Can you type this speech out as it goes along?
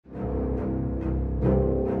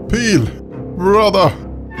peel! Brother,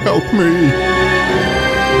 help me!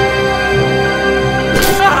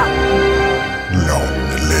 Long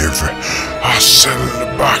live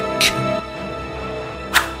Hasselback!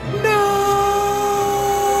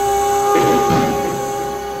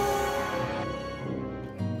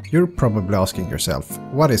 You're probably asking yourself,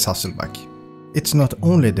 what is Hasselback? It's not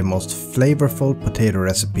only the most flavorful potato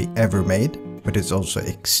recipe ever made, but it's also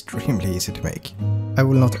extremely easy to make. I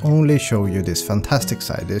will not only show you this fantastic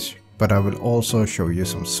side dish, but I will also show you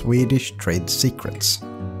some Swedish trade secrets.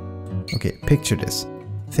 Okay, picture this.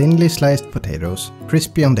 Thinly sliced potatoes,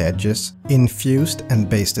 crispy on the edges, infused and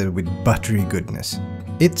basted with buttery goodness.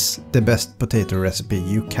 It's the best potato recipe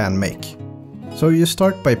you can make. So you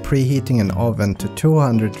start by preheating an oven to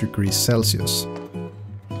 200 degrees Celsius.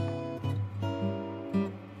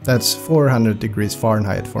 That's 400 degrees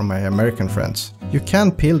Fahrenheit for my American friends. You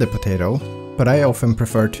can peel the potato, but I often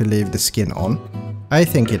prefer to leave the skin on. I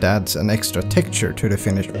think it adds an extra texture to the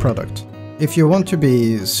finished product. If you want to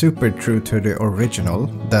be super true to the original,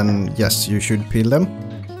 then yes, you should peel them.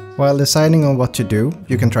 While deciding on what to do,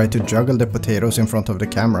 you can try to juggle the potatoes in front of the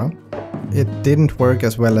camera. It didn't work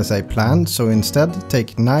as well as I planned, so instead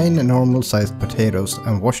take 9 normal sized potatoes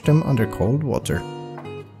and wash them under cold water.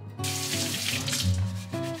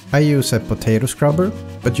 I use a potato scrubber,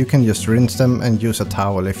 but you can just rinse them and use a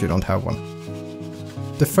towel if you don't have one.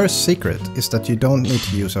 The first secret is that you don't need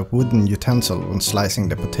to use a wooden utensil when slicing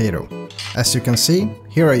the potato. As you can see,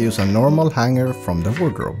 here I use a normal hanger from the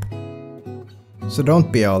wardrobe. So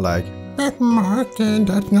don't be all like, "But Martin,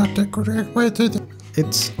 that's not the correct way to do."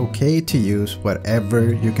 It's okay to use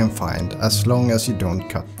whatever you can find as long as you don't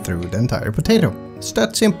cut through the entire potato. It's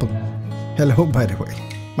that simple. Hello, by the way.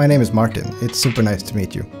 My name is Martin. It's super nice to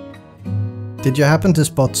meet you. Did you happen to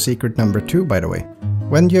spot secret number 2, by the way?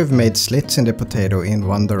 When you have made slits in the potato in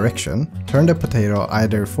one direction, turn the potato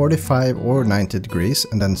either 45 or 90 degrees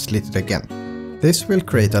and then slit it again. This will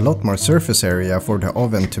create a lot more surface area for the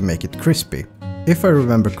oven to make it crispy. If I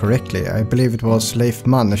remember correctly, I believe it was Leif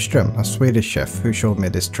Mannerström, a Swedish chef, who showed me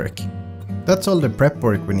this trick. That's all the prep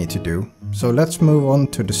work we need to do, so let's move on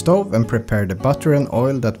to the stove and prepare the butter and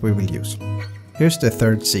oil that we will use. Here's the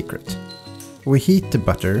third secret. We heat the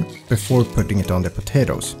butter before putting it on the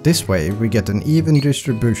potatoes. This way we get an even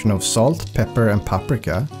distribution of salt, pepper and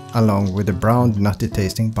paprika, along with the browned nutty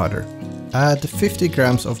tasting butter. Add 50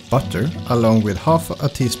 grams of butter along with half a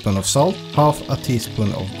teaspoon of salt, half a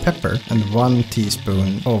teaspoon of pepper and 1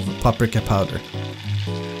 teaspoon of paprika powder.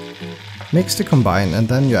 Mix to combine and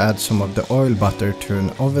then you add some of the oil butter to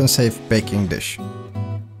an oven-safe baking dish.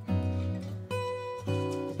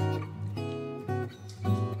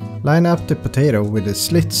 Line up the potato with the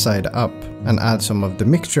slit side up and add some of the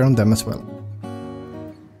mixture on them as well.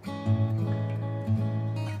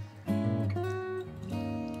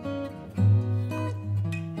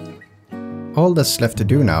 All that's left to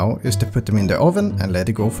do now is to put them in the oven and let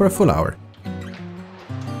it go for a full hour.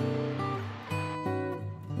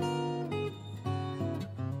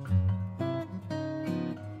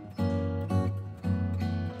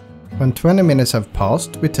 When 20 minutes have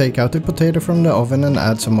passed, we take out the potato from the oven and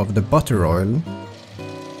add some of the butter oil.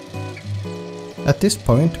 At this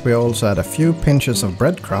point we also add a few pinches of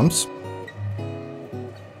breadcrumbs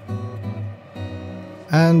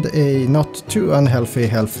and a not too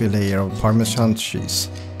healthy layer of Parmesan cheese.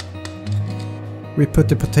 We put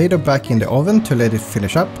the potato back in the oven to let it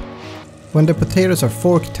finish up. When the potatoes are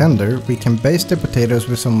fork tender, we can baste the potatoes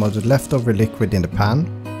with some of the leftover liquid in the pan.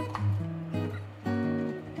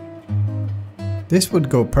 This would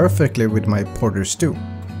go perfectly with my porter stew.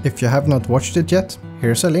 If you have not watched it yet,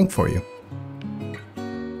 here's a link for you.